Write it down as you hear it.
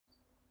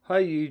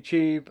Hi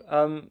YouTube.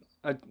 I'm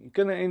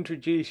going to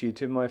introduce you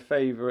to my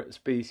favourite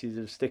species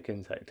of stick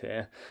insect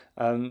here.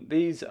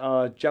 These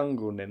are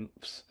jungle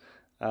nymphs,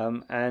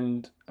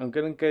 and I'm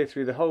going to go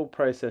through the whole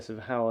process of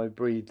how I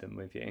breed them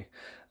with you.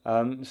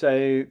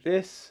 So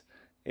this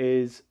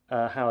is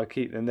how I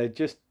keep them. They're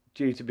just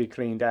due to be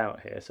cleaned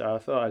out here, so I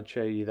thought I'd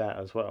show you that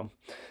as well.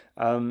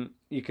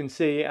 You can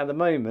see at the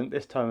moment,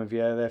 this time of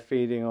year, they're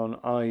feeding on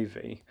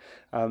ivy,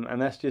 and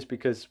that's just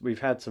because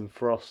we've had some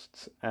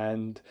frosts,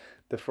 and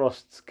the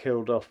frosts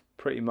killed off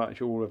pretty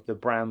much all of the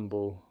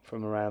bramble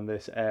from around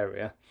this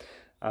area.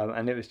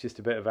 And it was just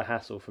a bit of a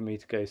hassle for me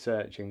to go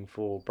searching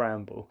for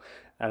bramble,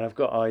 and I've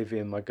got ivy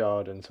in my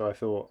garden, so I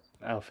thought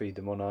I'll feed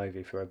them on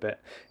ivy for a bit.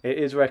 It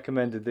is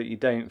recommended that you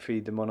don't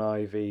feed them on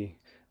ivy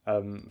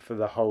for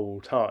the whole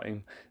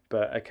time,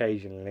 but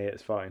occasionally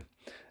it's fine.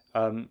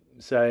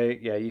 So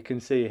yeah, you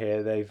can see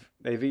here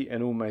they've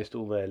eaten almost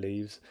all their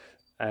leaves,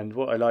 and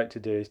what I like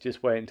to do is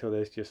just wait until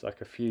there's just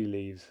like a few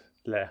leaves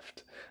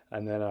left,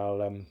 and then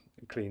I'll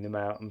clean them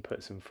out and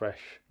put some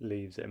fresh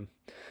leaves in.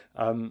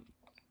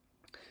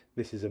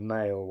 This is a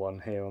male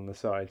one here on the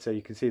side, so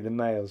you can see the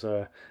males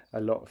are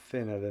a lot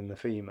thinner than the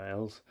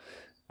females,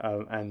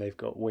 and they've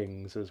got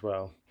wings as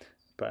well,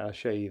 but I'll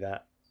show you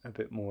that a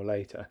bit more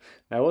later.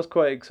 Now what's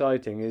quite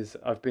exciting is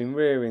I've been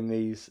rearing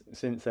these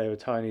since they were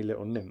tiny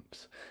little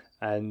nymphs,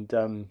 and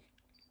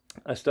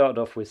I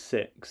started off with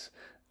 6,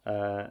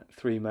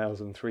 3 males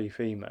and 3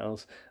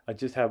 females. I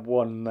just had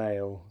one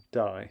male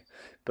die,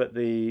 but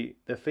the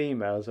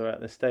females are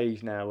at the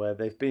stage now where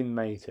they've been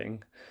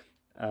mating.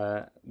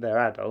 They're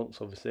adults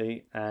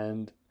obviously,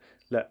 and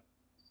look,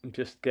 I'm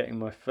just getting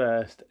my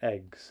first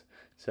eggs.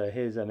 So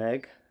here's an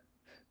egg.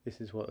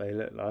 This is what they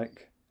look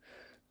like.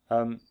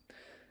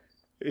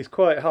 It's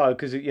quite hard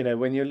because, you know,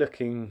 when you're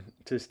looking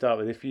to start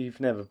with, if you've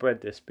never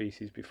bred this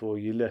species before,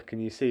 you look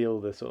and you see all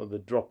the sort of the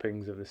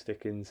droppings of the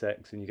stick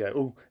insects, and you go,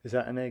 oh, is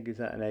that an egg, is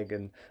that an egg?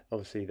 And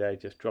obviously they're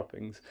just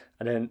droppings.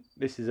 And then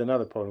this is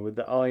another problem with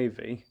the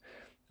ivy.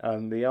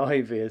 The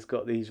ivy has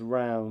got these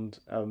round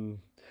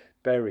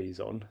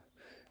berries on.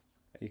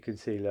 You can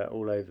see that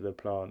all over the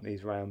plant,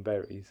 these round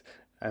berries,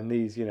 and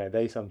these, you know,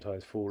 they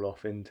sometimes fall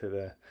off into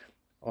the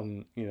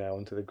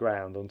onto the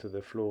ground, onto the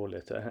floor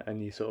litter,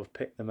 and you sort of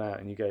pick them out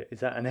and you go,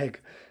 is that an egg?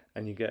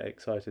 And you get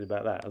excited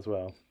about that as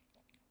well.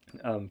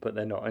 But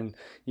they're not, and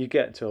you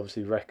get to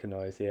obviously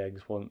recognize the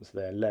eggs once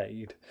they're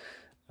laid.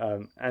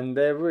 And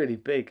they're really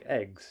big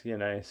eggs, you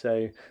know,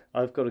 so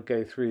I've got to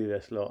go through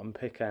this lot and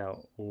pick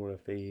out all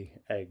of the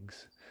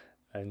eggs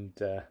and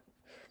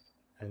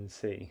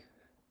see.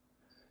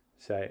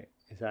 So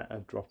is that a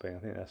dropping? I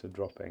think that's a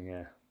dropping,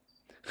 yeah.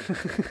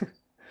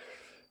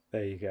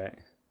 There you go.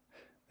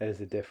 There's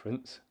the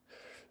difference.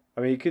 I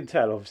mean, you can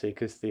tell obviously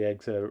because the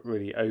eggs are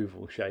really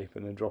oval shape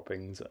and the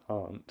droppings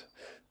aren't.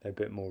 They're a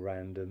bit more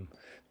random.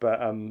 But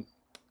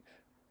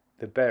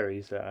the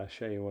berries, I'll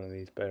show you one of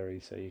these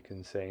berries so you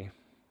can see.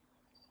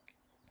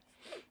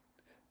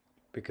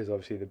 Because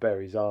obviously the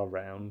berries are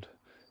round,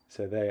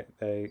 so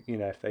they you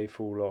know, if they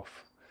fall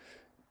off,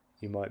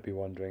 you might be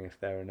wondering if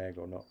they're an egg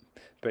or not.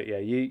 But yeah,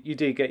 you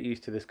do get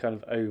used to this kind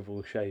of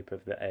oval shape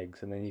of the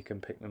eggs, and then you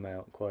can pick them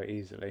out quite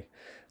easily.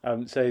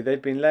 So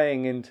they've been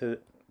laying into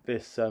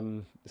this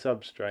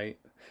substrate,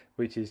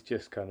 which is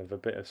just kind of a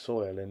bit of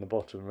soil in the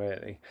bottom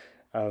really.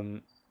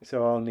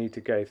 So I'll need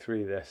to go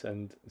through this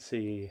and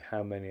see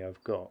how many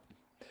I've got.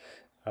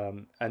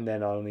 And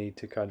then I'll need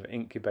to kind of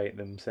incubate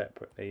them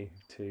separately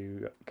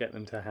to get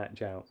them to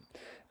hatch out.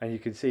 And you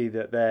can see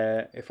that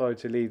they're, if I were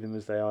to leave them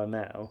as they are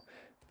now,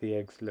 the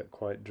eggs look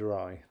quite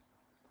dry.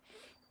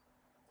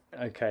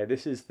 Okay,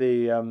 this is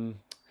the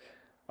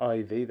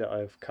ivy that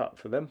I've cut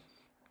for them.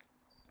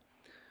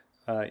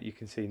 You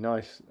can see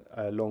nice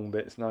long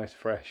bits, nice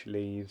fresh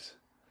leaves.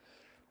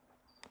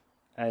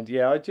 And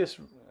yeah, I just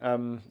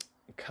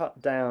cut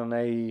down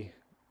a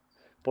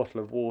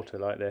bottle of water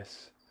like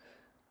this,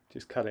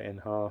 just cut it in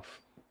half.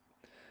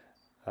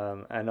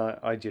 And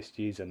I just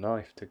use a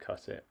knife to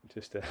cut it,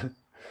 just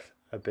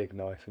a big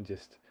knife, and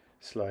just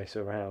slice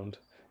around.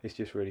 It's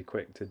just really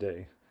quick to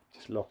do,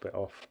 just lop it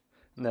off.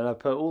 And then I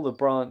put all the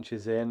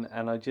branches in,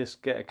 and I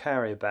just get a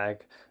carrier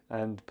bag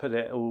and put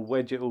it all,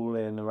 wedge it all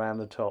in around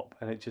the top,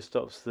 and it just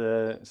stops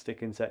the stick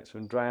insects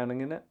from drowning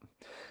in it.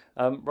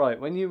 Right,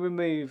 when you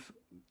remove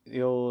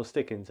your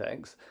stick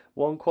insects,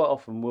 one quite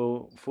often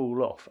will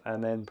fall off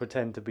and then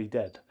pretend to be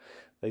dead.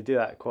 They do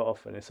that quite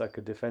often, it's like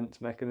a defense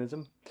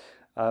mechanism.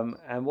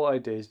 And what I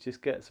do is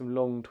just get some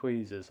long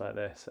tweezers like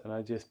this, and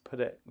I just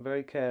put it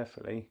very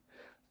carefully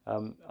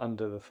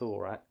under the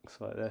thorax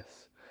like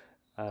this,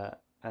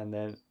 and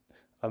then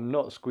I'm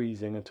not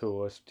squeezing at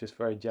all, it's just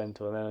very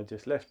gentle, and then I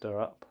just lift her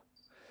up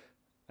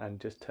and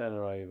just turn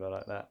her over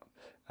like that,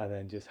 and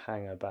then just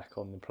hang her back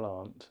on the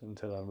plant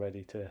until I'm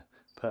ready to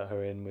put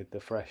her in with the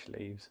fresh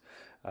leaves.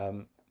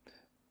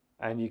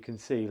 And you can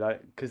see,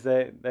 like, because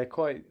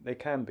they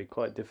can be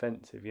quite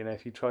defensive, you know,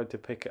 if you tried to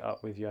pick it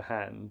up with your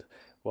hand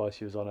while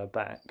she was on her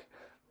back,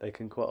 they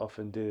can quite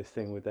often do this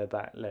thing with their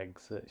back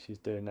legs that she's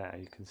doing now,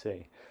 you can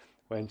see,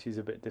 when she's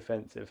a bit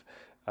defensive.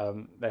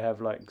 they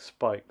have like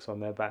spikes on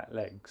their back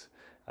legs,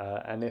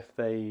 and if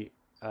they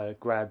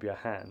grab your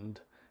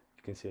hand,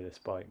 you can see the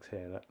spikes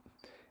here. Look.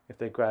 If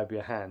they grab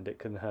your hand, it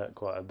can hurt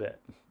quite a bit,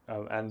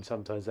 and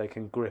sometimes they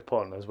can grip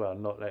on as well,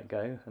 not let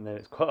go, and then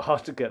it's quite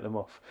hard to get them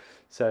off.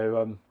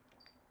 So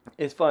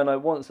it's fine.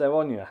 Like once they're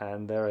on your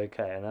hand, they're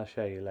okay, and I'll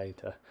show you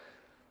later.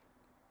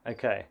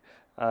 Okay,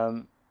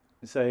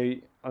 so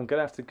I'm going to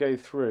have to go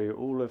through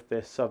all of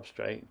this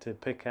substrate to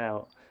pick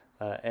out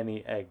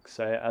any eggs.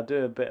 So I'll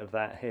do a bit of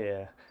that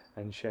here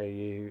and show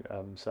you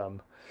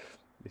some.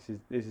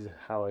 This is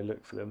how I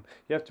look for them.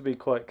 You have to be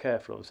quite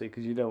careful, obviously,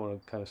 because you don't want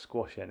to kind of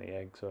squash any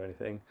eggs or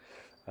anything.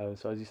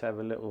 So I just have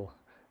a little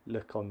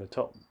look on the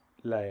top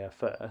layer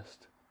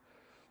first.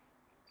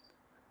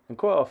 And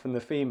quite often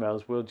the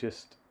females will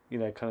just, you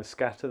know, kind of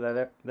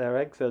scatter their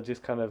eggs. They'll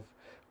just kind of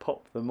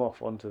pop them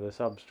off onto the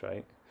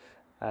substrate,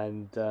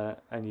 and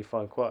you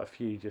find quite a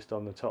few just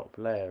on the top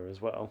layer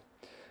as well.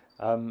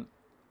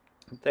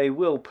 They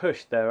will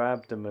push their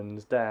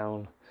abdomens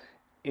down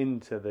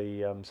into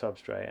the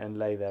substrate and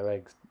lay their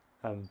eggs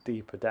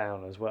deeper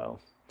down as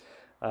well.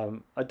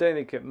 I don't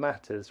think it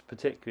matters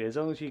particularly as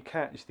long as you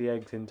catch the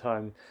eggs in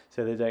time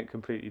so they don't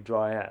completely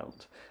dry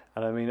out.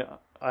 And I mean,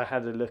 I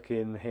had a look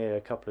in here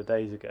a couple of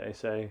days ago,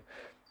 so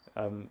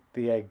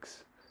the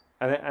eggs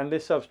and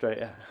this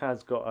substrate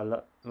has got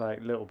a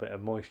little bit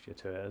of moisture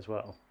to it as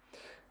well,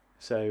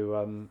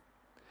 so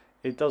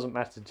it doesn't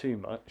matter too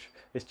much.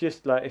 It's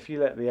just like if you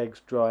let the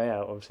eggs dry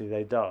out, obviously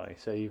they die,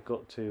 so you've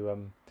got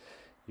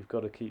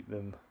to keep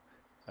them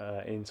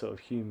in sort of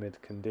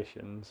humid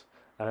conditions.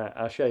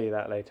 I'll show you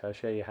that later. I'll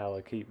show you how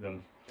I keep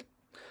them.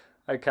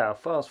 Okay, I'll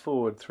fast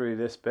forward through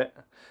this bit.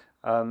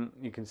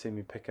 You can see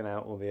me picking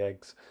out all the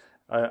eggs.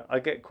 I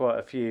get quite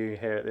a few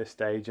here at this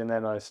stage, and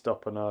then I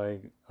stop and I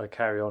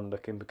carry on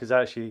looking, because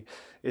actually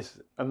it's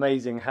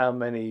amazing how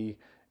many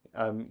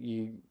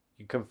you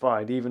can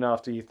find even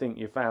after you think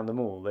you found them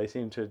all. They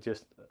seem to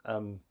just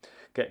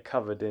get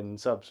covered in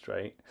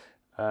substrate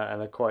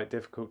and are quite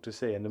difficult to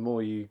see, and the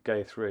more you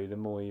go through the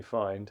more you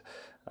find,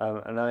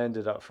 and I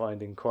ended up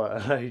finding quite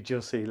a load,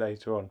 you'll see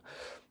later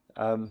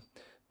on.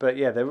 But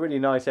yeah, they're really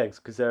nice eggs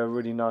because they're a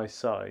really nice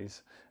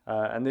size,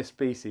 and this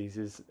species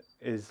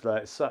is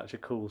like such a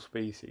cool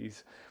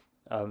species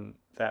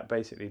that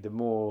basically the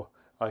more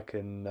I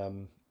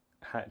can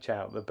hatch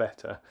out the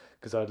better,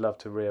 because I'd love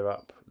to rear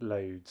up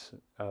loads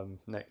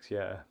next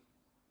year.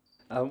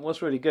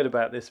 What's really good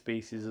about this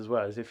species as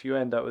well is if you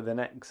end up with an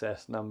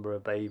excess number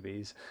of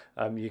babies,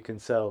 you can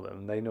sell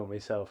them. They normally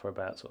sell for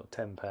about sort of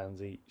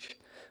 £10 each,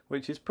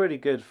 which is pretty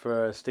good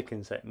for a stick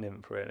insect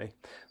nymph, really.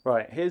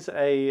 Right, here's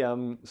a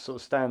sort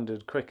of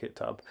standard cricket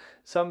tub.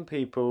 Some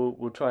people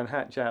will try and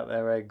hatch out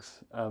their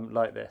eggs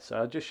like this. So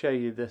I'll just show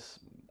you this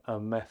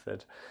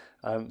method.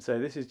 So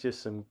this is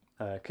just some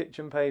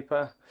kitchen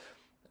paper,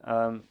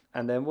 and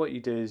then what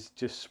you do is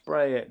just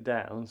spray it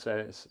down so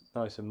it's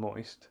nice and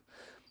moist.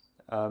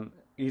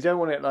 You don't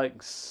want it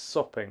like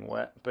sopping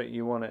wet, but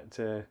you want it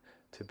to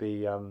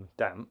be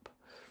damp,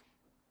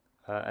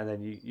 and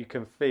then you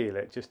can feel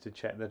it just to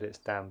check that it's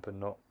damp and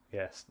not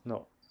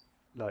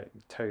like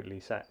totally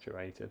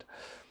saturated.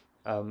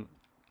 And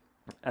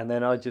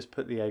then I just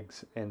put the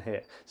eggs in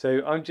here.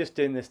 So I'm just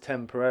doing this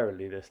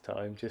temporarily this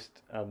time,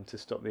 just to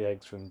stop the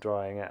eggs from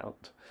drying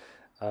out.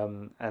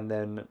 And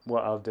then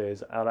what I'll do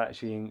is I'll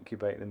actually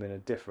incubate them in a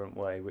different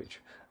way, which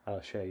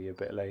I'll show you a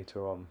bit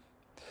later on.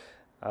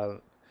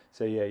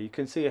 So yeah, you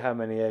can see how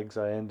many eggs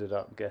I ended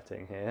up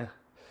getting here.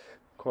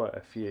 Quite a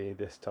few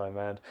this time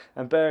round.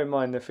 And bear in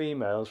mind the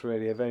females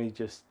really have only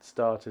just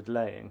started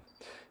laying.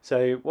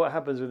 So what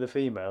happens with the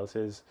females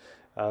is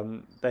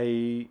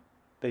they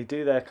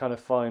do their kind of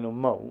final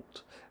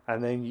molt,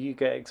 and then you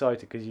get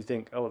excited because you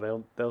think,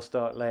 oh, they'll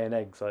start laying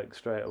eggs like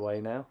straight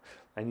away now,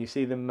 and you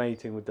see them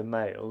mating with the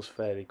males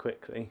fairly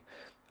quickly.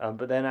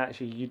 But then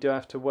actually you do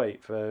have to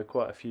wait for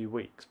quite a few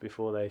weeks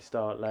before they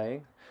start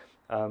laying.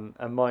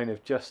 And mine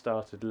have just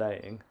started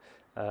laying,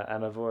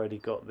 and I've already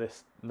got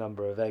this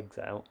number of eggs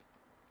out,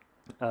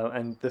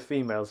 and the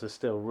females are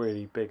still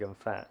really big and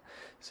fat,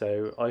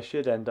 so I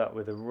should end up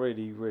with a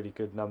really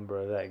good number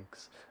of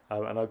eggs,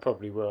 and I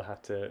probably will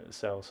have to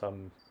sell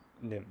some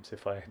nymphs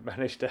if I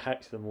manage to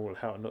hatch them all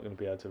out. I'm not going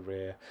to be able to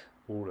rear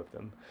all of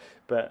them,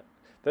 but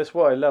that's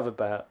what I love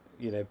about,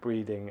 you know,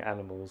 breeding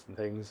animals and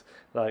things.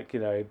 Like, you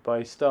know,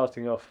 by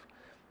starting off,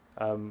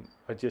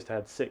 I just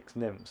had 6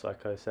 nymphs,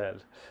 like I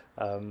said.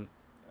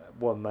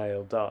 One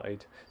male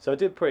died, so I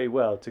did pretty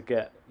well to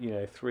get, you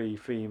know, 3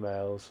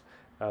 females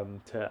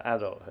to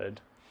adulthood,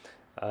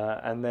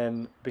 and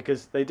then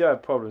because they do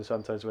have problems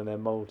sometimes when they're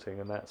molting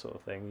and that sort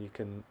of thing, you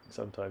can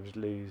sometimes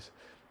lose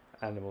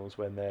animals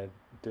when they're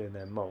doing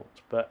their molt,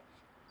 but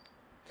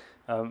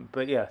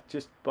yeah,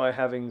 just by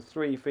having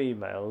 3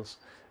 females,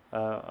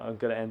 I'm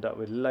going to end up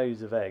with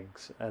loads of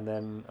eggs, and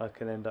then I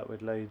can end up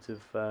with loads of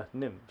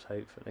nymphs,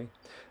 hopefully.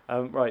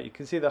 Right, you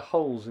can see the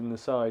holes in the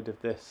side of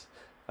this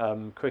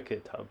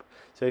cricket tub.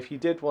 So if you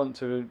did want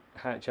to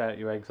hatch out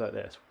your eggs like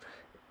this,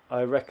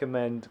 I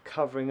recommend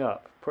covering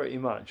up pretty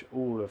much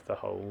all of the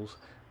holes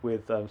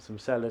with some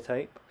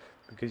sellotape,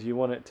 because you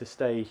want it to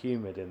stay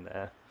humid in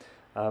there.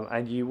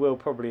 And you will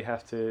probably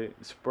have to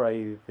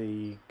spray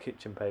the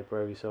kitchen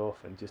paper every so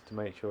often just to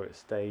make sure it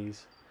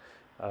stays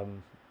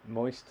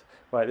moist.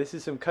 Right, this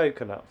is some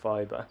coconut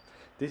fibre.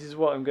 This is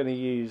what I'm going to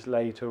use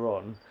later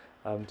on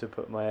to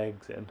put my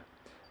eggs in.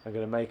 I'm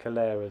going to make a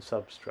layer of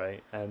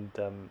substrate, and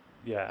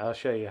yeah, I'll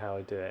show you how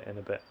I do it in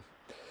a bit.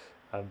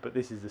 But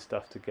this is the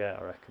stuff to get,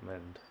 I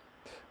recommend.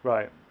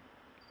 Right,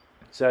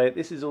 so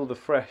this is all the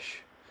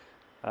fresh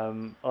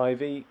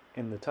ivy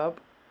in the tub,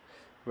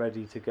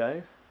 ready to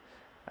go.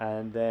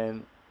 And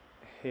then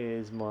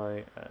here's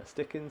my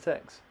stick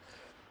insects.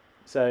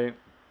 So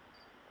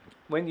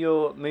when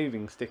you're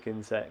moving stick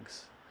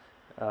insects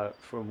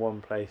from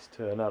one place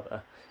to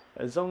another,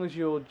 as long as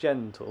you're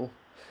gentle,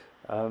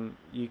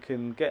 you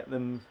can get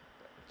them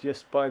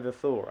just by the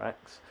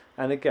thorax.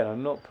 And again,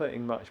 I'm not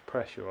putting much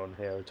pressure on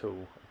here at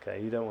all. Okay,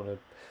 you don't want to,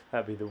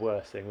 that'd be the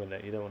worst thing, wouldn't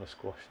it? You don't want to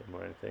squash them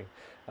or anything.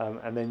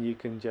 And then you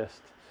can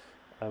just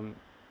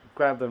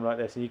grab them like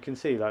this, and you can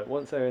see, like,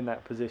 once they're in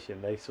that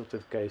position, they sort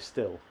of go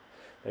still.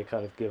 They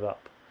kind of give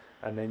up,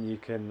 and then you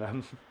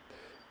can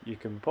you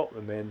can pop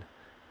them in,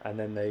 and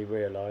then they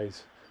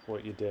realise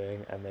what you're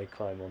doing, and they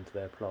climb onto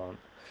their plant.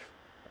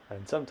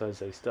 And sometimes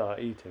they start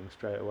eating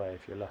straight away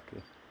if you're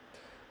lucky.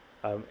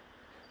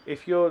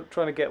 If you're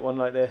trying to get one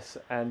like this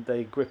and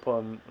they grip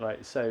on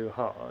like so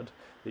hard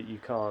that you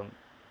can't,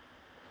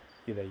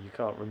 you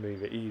can't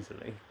remove it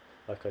easily,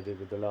 like I did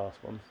with the last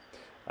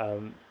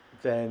one,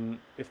 then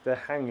if they're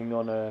hanging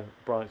on a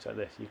branch like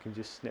this, you can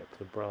just snip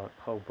the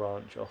whole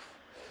branch off,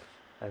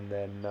 and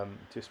then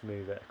just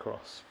move it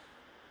across.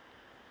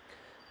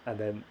 And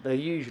then they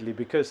usually,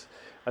 because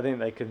I think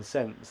they can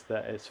sense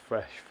that it's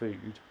fresh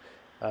food,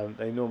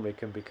 they normally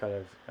can be kind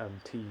of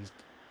teased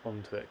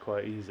onto it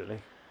quite easily.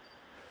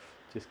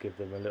 Just give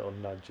them a little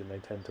nudge and they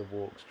tend to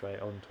walk straight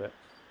onto it.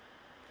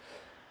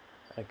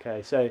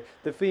 Okay, so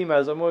the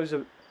females, I'm always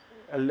a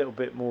little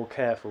bit more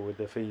careful with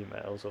the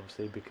females,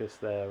 obviously, because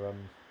they're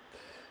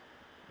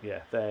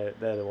yeah, they're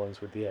the ones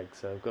with the eggs,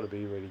 so I've got to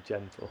be really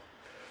gentle.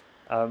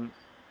 Right,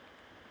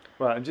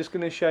 I'm just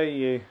going to show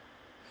you,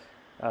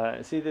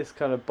 see this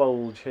kind of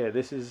bulge here,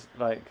 this is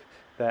like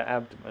their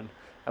abdomen,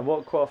 and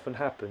what quite often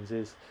happens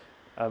is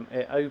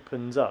it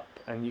opens up,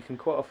 and you can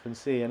quite often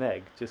see an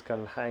egg just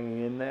kind of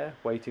hanging in there,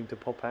 waiting to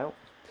pop out.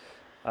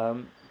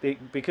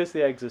 Because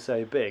the eggs are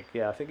so big,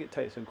 yeah, I think it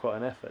takes them quite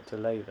an effort to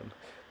lay them.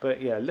 But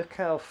yeah, look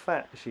how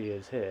fat she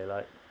is here,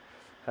 like,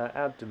 her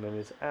abdomen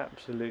is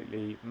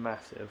absolutely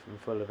massive and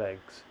full of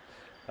eggs.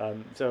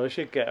 So I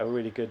should get a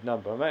really good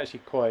number. I'm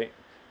actually quite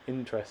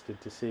interested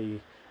to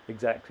see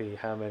exactly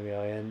how many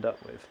I end up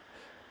with.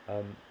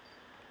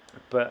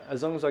 But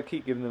as long as I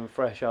keep giving them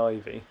fresh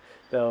ivy,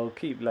 they'll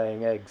keep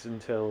laying eggs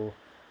until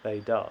they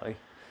die,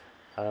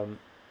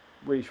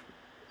 which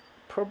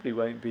probably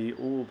won't be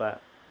all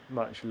that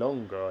much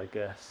longer, I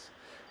guess.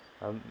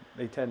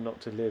 They tend not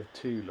to live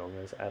too long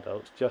as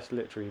adults, just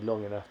literally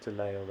long enough to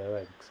lay all their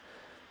eggs.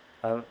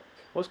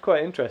 What's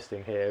quite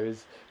interesting here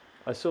is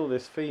I saw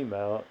this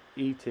female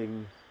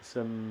eating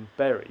some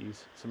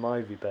berries, some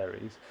ivy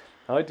berries.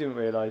 I didn't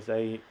realise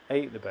they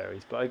ate the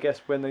berries, but I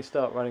guess when they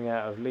start running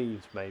out of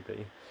leaves,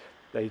 maybe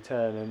they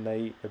turn and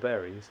they eat the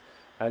berries.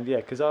 And yeah,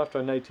 because after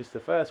I noticed the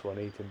first one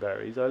eating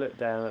berries, I looked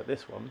down at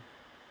this one,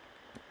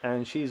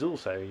 and she's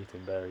also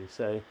eating berries.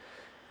 So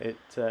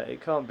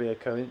it can't be a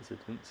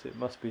coincidence. It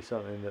must be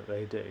something that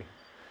they do.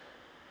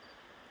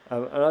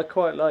 And I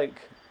quite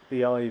like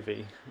the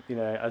ivy,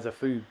 as a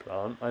food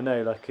plant. I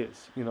know, like,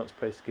 you're not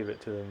supposed to give it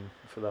to them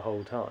for the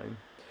whole time,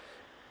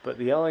 but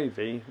the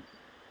ivy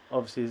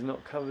obviously is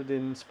not covered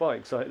in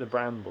spikes like the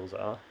brambles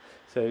are,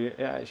 so it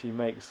actually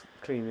makes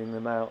cleaning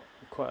them out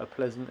quite a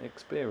pleasant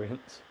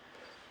experience.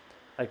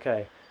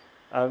 Okay,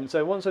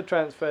 so once I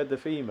transferred the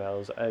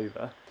females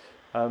over,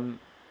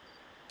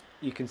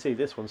 you can see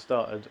this one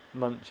started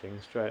munching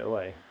straight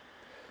away.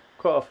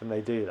 Quite often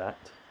they do that.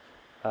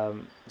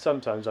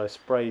 Sometimes I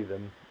spray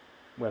them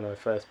when I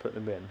first put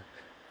them in,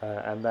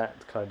 and that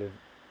kind of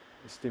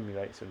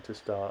stimulates them to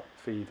start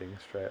feeding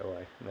straight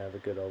away, and they have a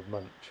good old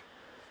munch.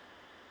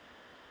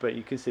 But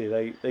you can see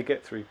they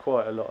get through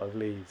quite a lot of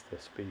leaves,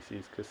 this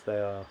species, because they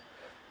are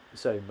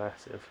so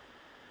massive.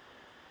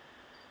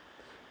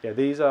 Yeah,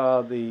 these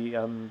are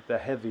the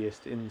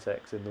heaviest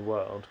insects in the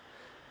world.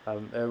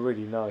 They're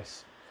really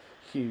nice,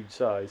 huge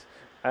size,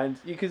 and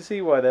you can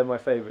see why they're my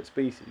favourite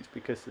species,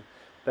 because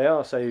they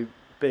are so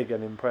big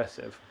and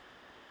impressive.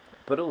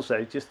 But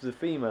also, just the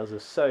females are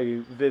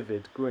so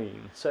vivid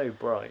green, so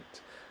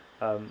bright,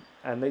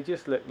 and they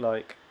just look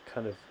like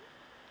kind of,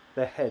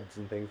 their heads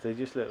and things, they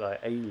just look like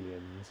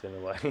aliens in a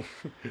way.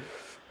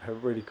 A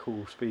really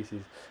cool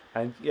species.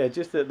 And yeah,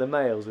 just that the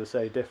males are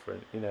so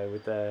different,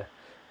 with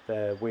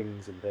their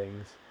wings and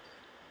things,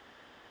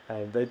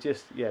 and they're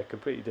just, yeah,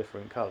 completely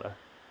different colour.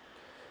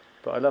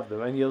 But I love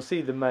them, and you'll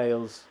see the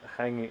males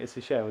hanging. It's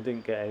a shame I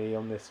didn't get any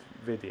on this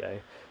video,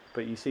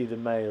 but you see the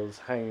males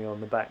hanging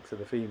on the backs of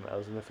the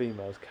females, and the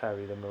females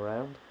carry them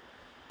around.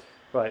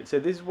 Right, so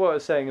this is what I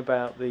was saying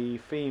about the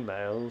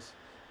females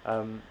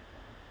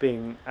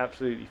being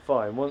absolutely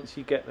fine. Once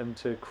you get them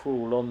to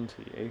crawl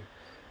onto you,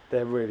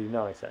 they're really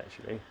nice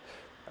actually.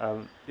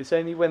 It's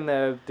only when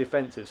they're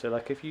defensive, so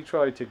like if you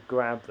try to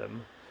grab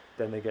them,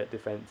 then they get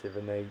defensive,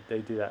 and they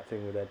do that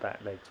thing with their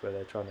back legs where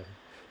they're trying to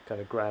kind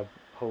of grab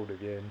hold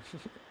of you, and,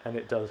 and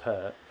it does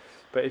hurt.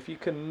 But if you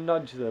can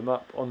nudge them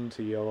up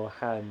onto your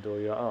hand or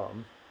your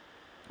arm,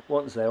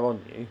 once they're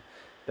on you,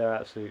 they're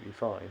absolutely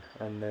fine,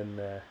 and then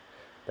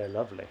they're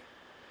lovely.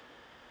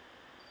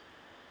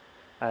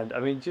 And I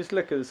mean, just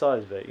look at the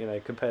size of it, you know,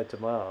 compared to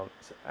my arm,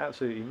 it's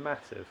absolutely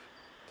massive.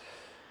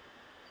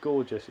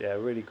 Gorgeous, yeah,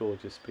 really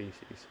gorgeous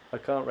species. I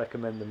can't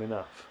recommend them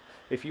enough.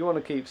 If you want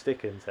to keep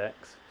stick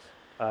insects,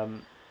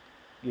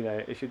 you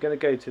know, if you're going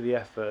to go to the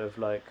effort of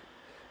like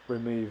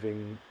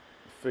removing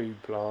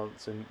food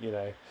plants and, you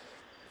know,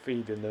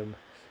 feeding them,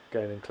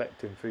 going and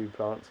collecting food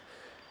plants,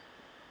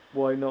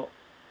 why not,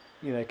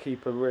 you know,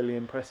 keep a really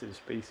impressive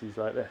species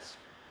like this?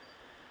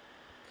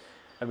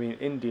 I mean,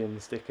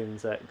 Indian stick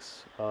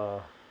insects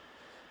are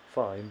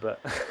fine, but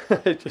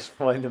I just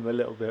find them a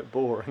little bit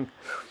boring.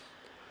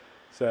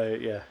 So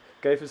yeah,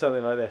 go for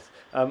something like this.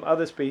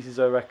 Other species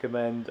I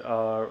recommend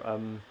are,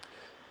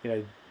 you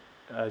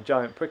know,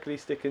 giant prickly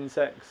stick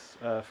insects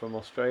from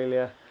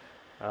Australia.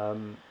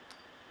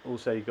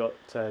 Also, you got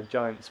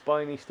giant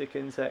spiny stick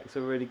insects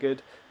are really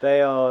good.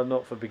 They are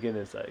not for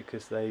beginners though,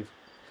 because the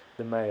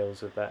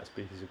males of that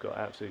species have got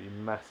absolutely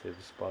massive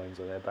spines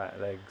on their back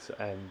legs,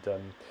 and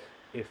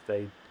if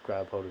they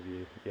grab hold of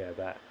you, yeah,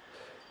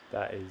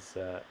 that is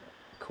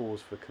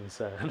cause for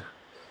concern.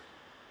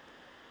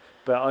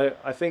 But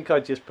I think I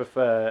just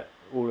prefer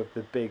all of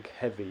the big,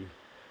 heavy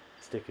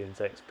stick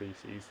insect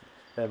species.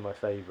 They're my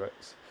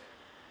favourites.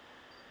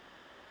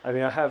 I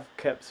mean, I have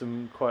kept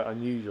some quite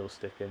unusual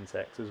stick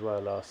insects as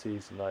well last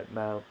season, like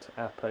Mount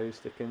Apo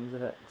stick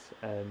insects,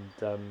 and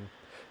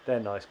they're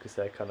nice because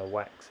they're kind of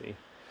waxy.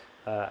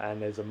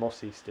 And there's a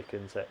mossy stick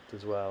insect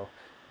as well,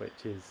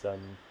 which is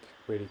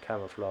really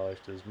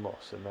camouflaged as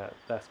moss, and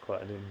that's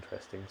quite an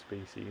interesting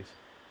species.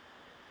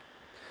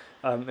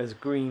 There's a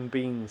green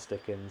bean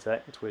stick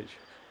insect, which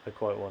I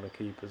quite want to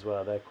keep as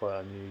well. They're quite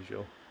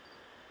unusual.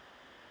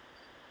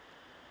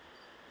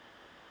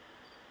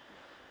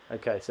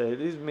 Okay, so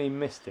this is me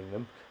misting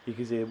them. You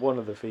can see one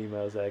of the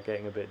females there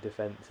getting a bit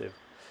defensive.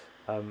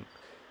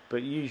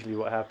 But usually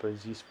what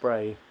happens, you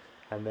spray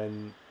and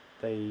then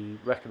they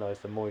recognise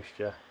the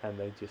moisture and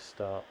they just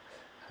start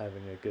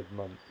having a good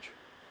munch.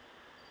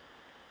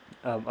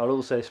 I'll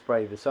also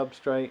spray the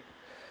substrate.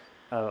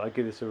 I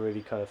give this a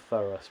really kind of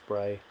thorough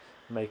spray,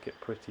 make it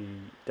pretty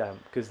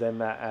damp, because then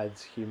that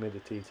adds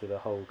humidity to the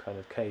whole kind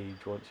of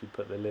cage once you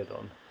put the lid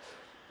on.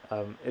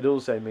 It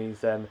also means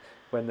then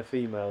when the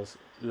females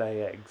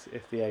lay eggs,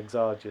 if the eggs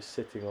are just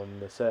sitting on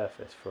the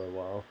surface for a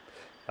while,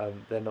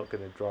 they're not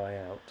going to dry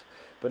out.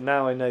 But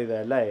now I know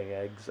they're laying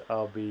eggs,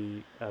 I'll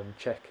be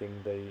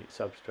checking the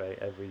substrate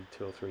every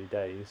 2 or 3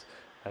 days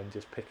and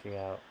just picking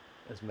out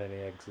as many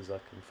eggs as I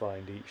can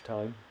find each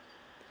time.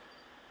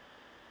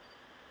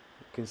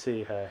 You can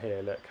see her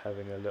here, look,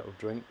 having a little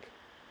drink.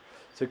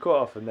 So quite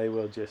often they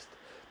will just,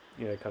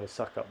 you know, kind of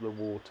suck up the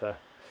water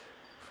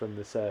from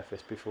the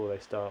surface before they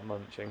start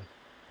munching.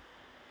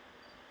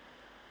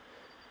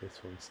 This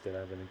one's still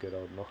having a good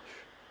old nosh.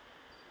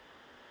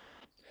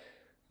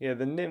 Yeah,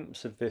 the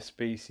nymphs of this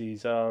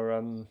species are,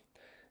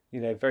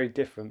 you know, very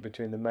different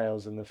between the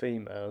males and the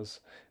females,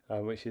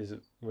 which is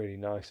really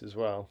nice as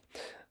well.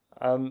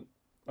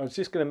 I was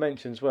just going to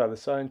mention as well, the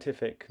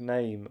scientific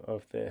name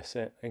of this,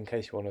 in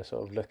case you want to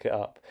sort of look it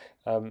up,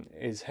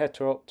 is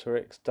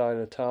Heteropteryx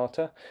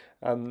dilatata.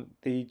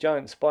 The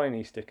giant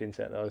spiny stick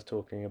insect that I was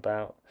talking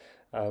about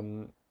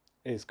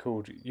is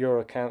called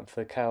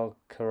Urocantha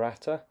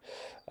calcarata.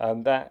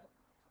 That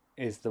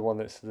is the one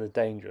that's the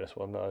dangerous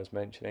one that I was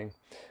mentioning.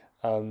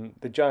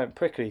 The giant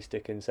prickly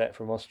stick insect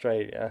from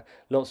Australia,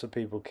 lots of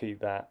people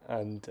keep that,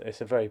 and it's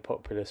a very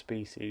popular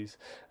species.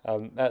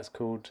 That's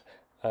called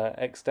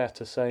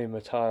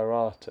Extatosoma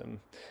tyratum.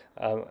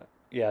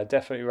 Yeah, I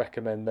definitely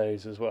recommend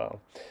those as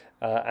well.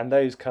 And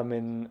those come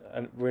in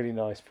a really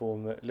nice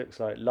form that looks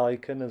like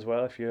lichen as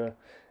well, if you're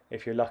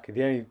lucky.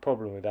 The only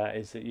problem with that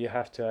is that you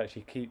have to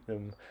actually keep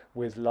them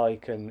with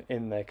lichen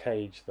in their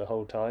cage the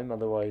whole time,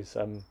 otherwise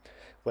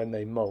when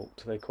they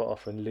molt they quite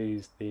often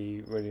lose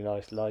the really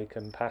nice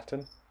lichen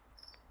pattern.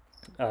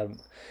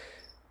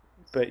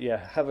 But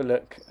yeah, have a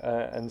look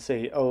and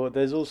see. Oh,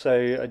 there's also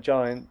a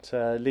giant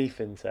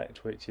leaf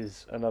insect, which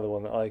is another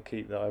one that I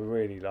keep that I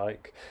really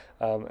like,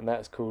 and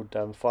that's called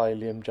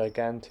Phyllium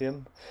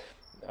giganteum,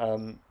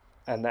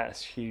 and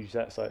that's huge.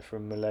 That's like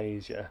from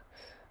Malaysia,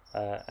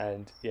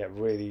 and yeah,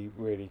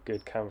 really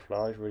good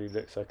camouflage. Really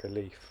looks like a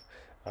leaf.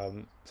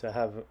 So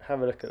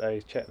have a look at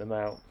those, check them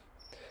out.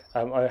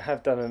 I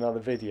have done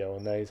another video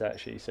on those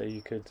actually, so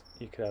you could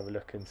have a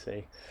look and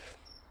see.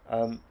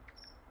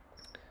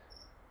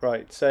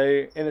 Right,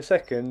 so in a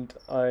second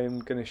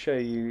I'm going to show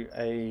you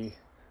a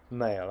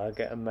male. I'll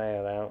get a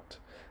male out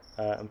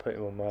and put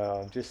him on my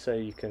arm just so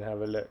you can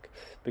have a look,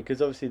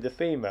 because obviously the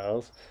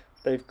females,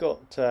 they've got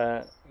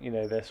you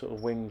know, their sort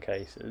of wing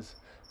cases,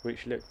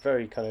 which look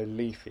very kind of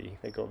leafy.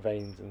 They've got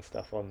veins and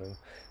stuff on them.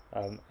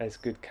 It's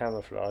good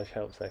camouflage,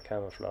 helps their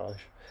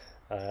camouflage.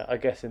 I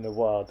guess in the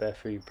wild their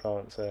food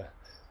plants are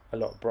a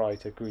lot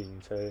brighter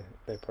green, so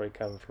they probably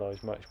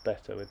camouflage much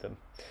better with them.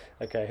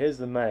 Okay, here's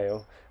the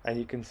male, and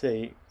you can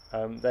see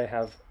they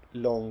have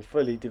long,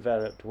 fully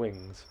developed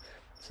wings,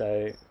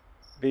 so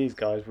these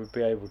guys would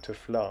be able to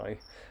fly.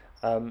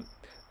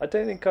 I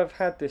don't think I've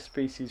had this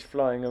species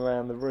flying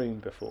around the room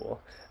before.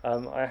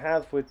 I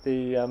have with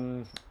the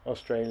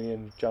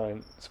Australian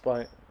giant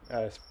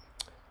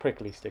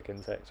prickly stick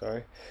insect,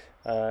 sorry.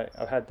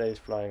 I've had those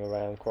flying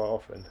around quite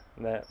often,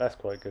 and that's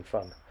quite good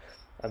fun.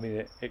 I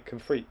mean, it can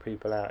freak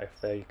people out if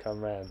they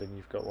come round and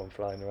you've got one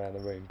flying around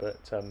the room,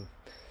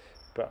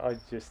 but I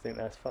just think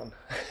that's fun.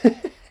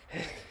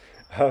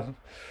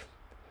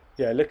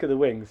 Yeah, look at the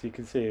wings. You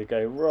can see it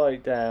go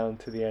right down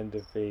to the end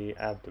of the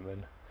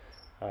abdomen,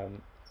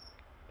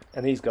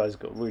 and these guys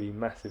have got really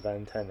massive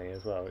antennae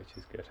as well, which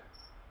is good.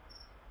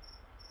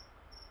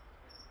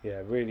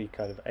 Yeah, really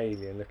kind of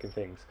alien looking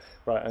things.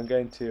 Right, I'm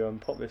going to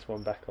pop this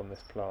one back on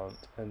this plant,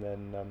 and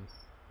then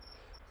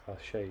I'll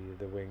show you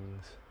the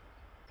wings.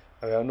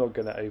 I mean, I'm not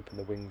going to open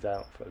the wings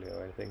out fully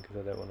or anything because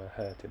I don't want to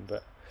hurt him,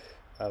 but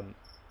I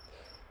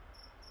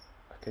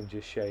can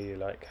just show you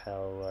like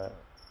how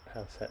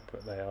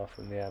separate they are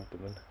from the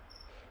abdomen.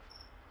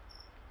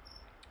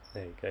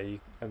 There you go.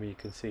 I mean, you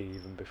can see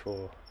even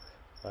before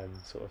I'm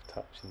sort of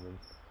touching them.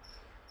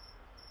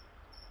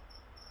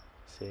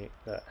 See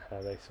that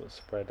how they sort of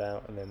spread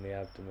out, and then the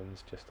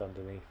abdomen's just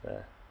underneath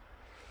there.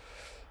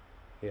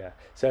 Yeah.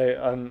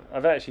 So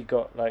I've actually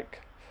got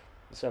like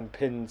some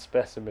pinned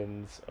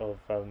specimens of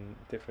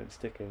different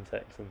stick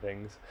insects and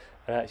things,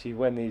 and actually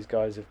when these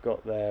guys have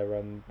got their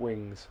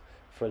wings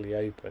fully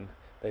open,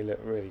 they look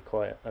really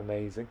quite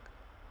amazing.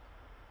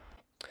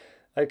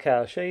 Okay,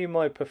 I'll show you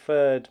my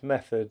preferred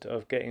method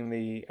of getting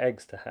the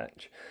eggs to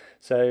hatch.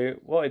 So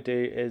what I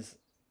do is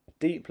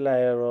deep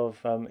layer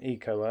of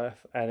eco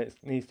earth, and it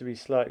needs to be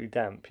slightly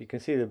damp. You can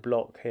see the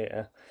block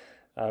here.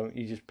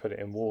 You just put it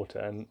in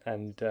water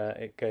and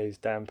it goes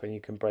damp, and you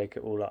can break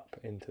it all up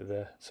into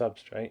the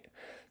substrate.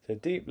 So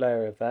deep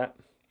layer of that,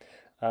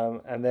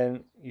 and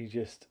then you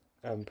just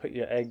put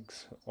your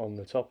eggs on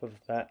the top of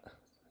that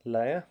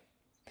layer,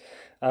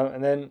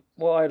 and then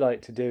what I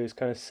like to do is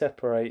kind of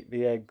separate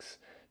the eggs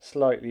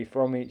slightly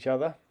from each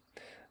other.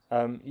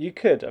 You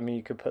could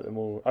put them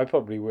all. I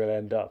probably will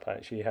end up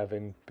actually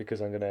having,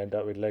 because I'm going to end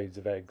up with loads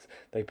of eggs,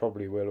 they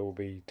probably will all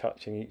be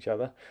touching each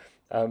other.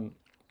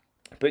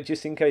 But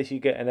just in case you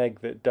get an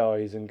egg that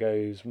dies and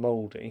goes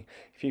mouldy,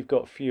 if you've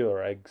got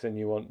fewer eggs and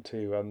you want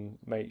to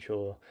make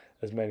sure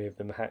as many of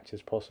them hatch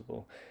as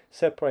possible,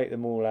 separate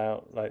them all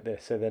out like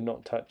this so they're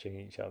not touching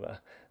each other.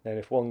 Then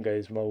if one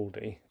goes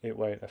mouldy, it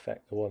won't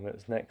affect the one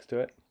that's next to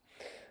it.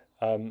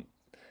 And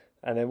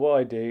then what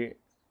I do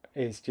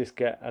is just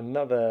get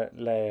another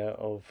layer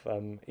of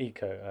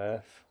eco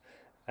earth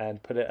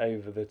and put it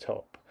over the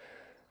top.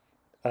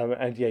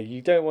 And yeah,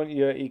 you don't want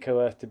your eco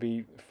earth to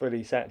be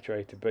fully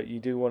saturated, but you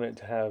do want it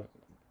to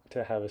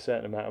have a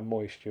certain amount of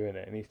moisture in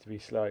it. It needs to be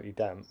slightly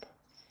damp.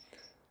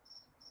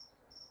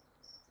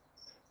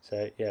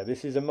 So yeah,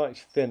 this is a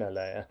much thinner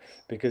layer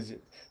because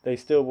they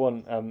still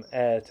want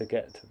air to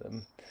get to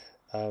them.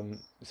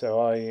 So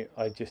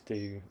I just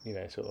do, you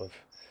know, sort of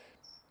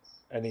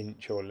an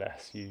inch or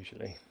less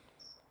usually.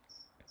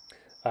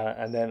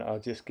 And then I'll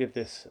just give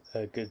this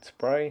a good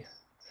spray.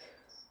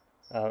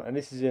 And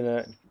this is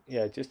in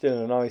just in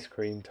an ice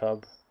cream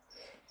tub.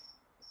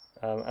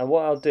 And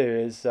what I'll do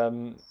is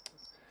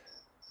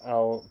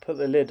I'll put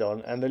the lid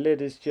on, and the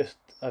lid is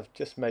I've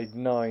just made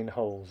 9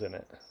 holes in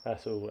it.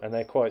 That's all, and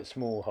they're quite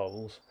small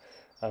holes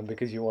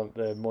because you want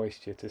the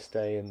moisture to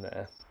stay in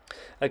there.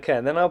 Okay,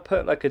 and then I'll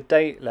put like a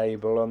date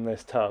label on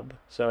this tub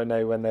so I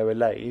know when they were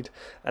laid,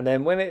 and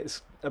then when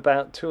it's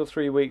about 2 or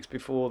 3 weeks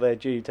before they're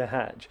due to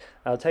hatch,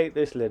 I'll take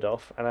this lid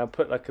off and I'll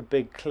put like a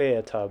big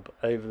clear tub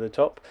over the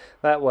top.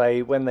 That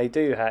way when they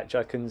do hatch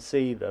I can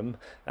see them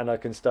and I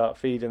can start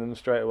feeding them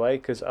straight away,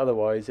 because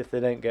otherwise if they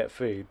don't get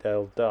food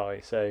they'll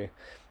die. So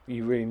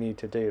you really need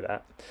to do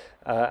that.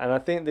 And I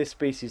think this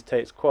species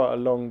takes quite a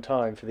long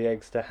time for the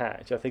eggs to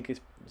hatch. I think it's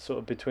sort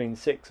of between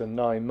 6 and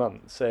 9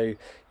 months, so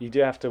you do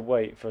have to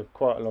wait for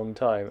quite a long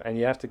time, and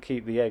you have to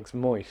keep the eggs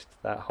moist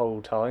that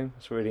whole time.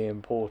 It's really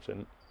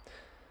important.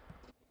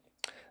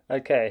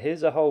 Okay,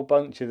 here's a whole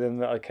bunch of them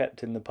that I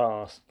kept in the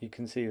past. You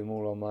can see them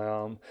all on my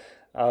arm.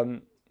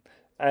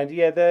 And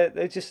yeah,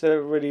 they're just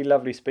a really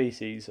lovely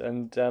species,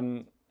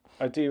 and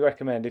I do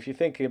recommend, if you're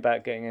thinking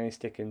about getting any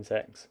stick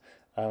insects,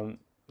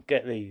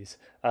 get these.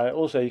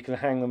 Also you can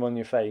hang them on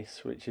your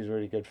face, which is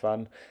really good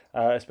fun,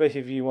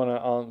 especially if you want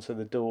to answer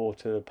the door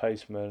to the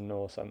postman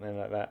or something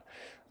like that.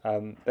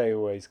 They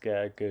always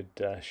get a good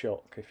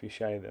shock if you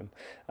show them.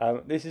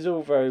 This is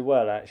all very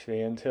well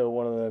actually until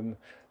one of them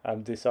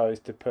decides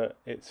to put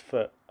its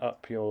foot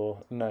up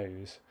your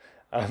nose,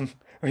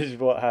 which is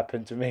what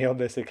happened to me on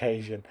this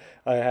occasion.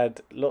 I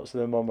had lots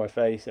of them on my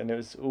face and it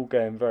was all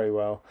going very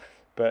well,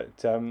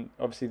 but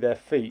obviously their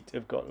feet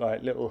have got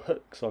like little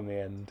hooks on the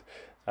end,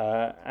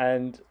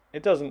 and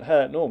it doesn't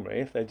hurt normally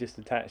if they're just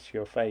attached to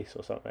your face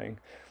or something,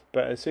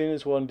 but as soon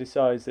as one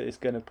decides that it's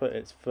going to put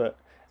its foot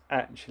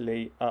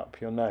actually up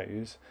your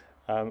nose,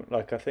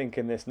 like I think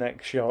in this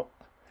next shot,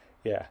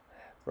 yeah,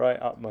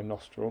 right up my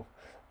nostril,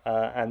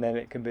 and then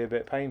it can be a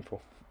bit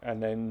painful,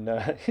 and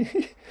then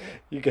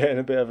you get in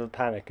a bit of a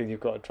panic and you've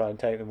got to try and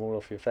take them all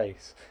off your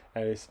face,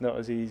 and it's not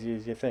as easy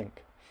as you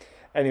think.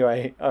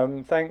 Anyway,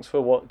 thanks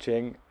for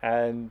watching,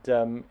 and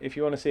if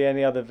you want to see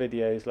any other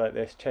videos like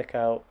this, check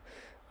out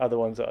other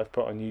ones that I've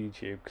put on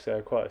YouTube, because there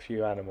are quite a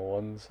few animal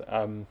ones.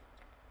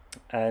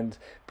 And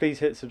please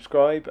hit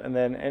subscribe, and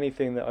then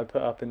anything that I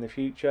put up in the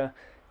future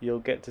you'll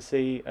get to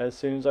see as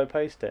soon as I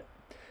post it.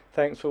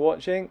 Thanks for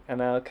watching,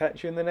 and I'll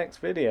catch you in the next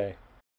video.